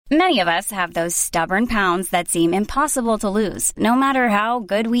Many of us have those stubborn pounds that seem impossible to lose, no matter how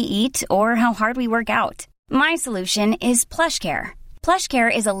good we eat or how hard we work out. My solution is PlushCare.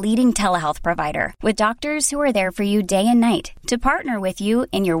 PlushCare is a leading telehealth provider with doctors who are there for you day and night to partner with you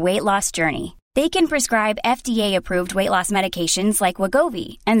in your weight loss journey. They can prescribe FDA-approved weight loss medications like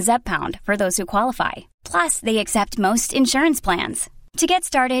Wegovy and Zepbound for those who qualify. Plus, they accept most insurance plans. To get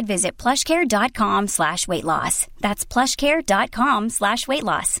started, visit plushcare.com/weightloss. That's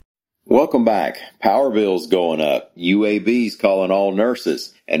plushcare.com/weightloss. Welcome back. Power bills going up. UAB's calling all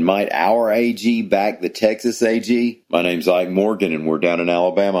nurses. And might our AG back the Texas AG? My name's Ike Morgan, and we're down in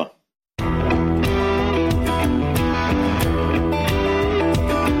Alabama.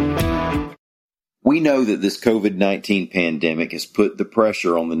 We know that this COVID-19 pandemic has put the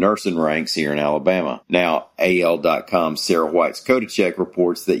pressure on the nursing ranks here in Alabama. Now, AL.com's Sarah Whites-Kodachek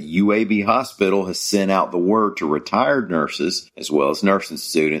reports that UAB Hospital has sent out the word to retired nurses, as well as nursing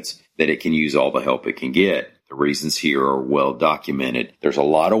students, that it can use all the help it can get. The reasons here are well documented. There's a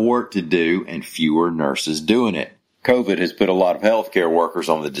lot of work to do and fewer nurses doing it. COVID has put a lot of healthcare workers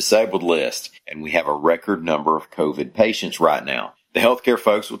on the disabled list, and we have a record number of COVID patients right now. The healthcare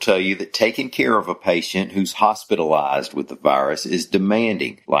folks will tell you that taking care of a patient who's hospitalized with the virus is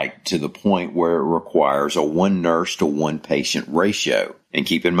demanding, like to the point where it requires a 1 nurse to 1 patient ratio. And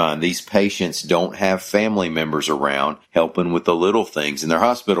keep in mind, these patients don't have family members around helping with the little things in their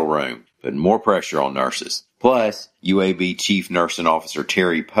hospital room, putting more pressure on nurses. Plus, UAB Chief Nursing Officer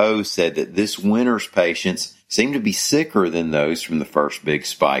Terry Poe said that this winter's patients seem to be sicker than those from the first big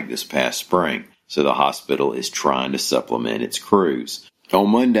spike this past spring. So the hospital is trying to supplement its crews. On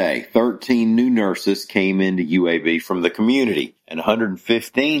Monday, 13 new nurses came into UAB from the community, and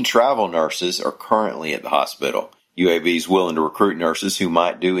 115 travel nurses are currently at the hospital. UAB is willing to recruit nurses who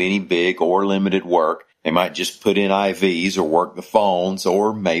might do any big or limited work. They might just put in IVs or work the phones,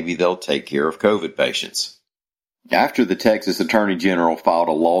 or maybe they'll take care of COVID patients. After the Texas Attorney General filed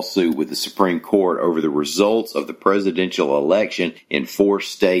a lawsuit with the Supreme Court over the results of the presidential election in 4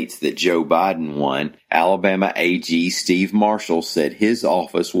 states that Joe Biden won, Alabama AG Steve Marshall said his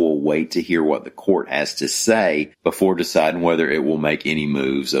office will wait to hear what the court has to say before deciding whether it will make any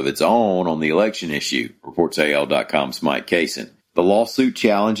moves of its own on the election issue, reports AL.com's Mike Kaysen. The lawsuit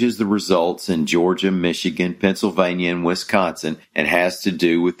challenges the results in Georgia, Michigan, Pennsylvania, and Wisconsin and has to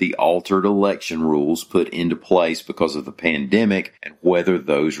do with the altered election rules put into place because of the pandemic and whether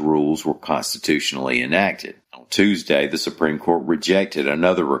those rules were constitutionally enacted. On Tuesday, the Supreme Court rejected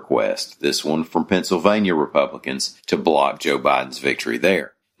another request, this one from Pennsylvania Republicans, to block Joe Biden's victory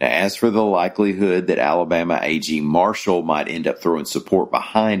there. Now, as for the likelihood that Alabama AG Marshall might end up throwing support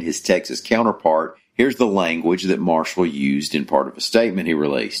behind his Texas counterpart, here's the language that Marshall used in part of a statement he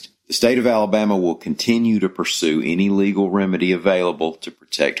released. The state of Alabama will continue to pursue any legal remedy available to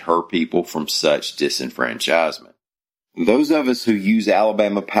protect her people from such disenfranchisement. Those of us who use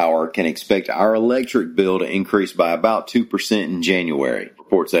Alabama Power can expect our electric bill to increase by about 2% in January,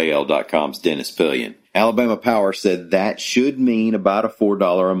 reports AL.com's Dennis Pillion. Alabama Power said that should mean about a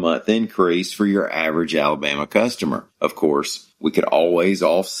 $4 a month increase for your average Alabama customer. Of course, we could always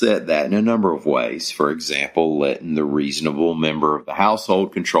offset that in a number of ways. For example, letting the reasonable member of the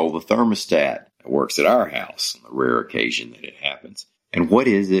household control the thermostat. It works at our house on the rare occasion that it happens. And what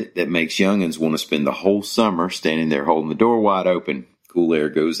is it that makes youngins want to spend the whole summer standing there holding the door wide open? Cool air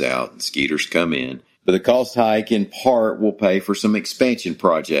goes out, mosquitoes come in. But the cost hike in part will pay for some expansion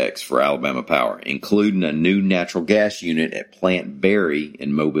projects for Alabama Power, including a new natural gas unit at Plant Berry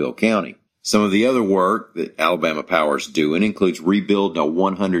in Mobile County. Some of the other work that Alabama Power is doing includes rebuilding a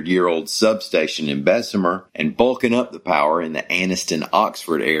 100-year-old substation in Bessemer and bulking up the power in the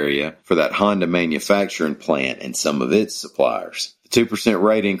Anniston-Oxford area for that Honda manufacturing plant and some of its suppliers. The 2%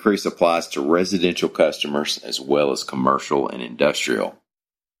 rate increase applies to residential customers as well as commercial and industrial.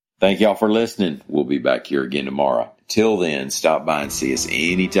 Thank y'all for listening. We'll be back here again tomorrow. Till then, stop by and see us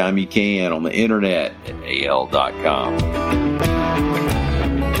anytime you can on the internet at AL.com.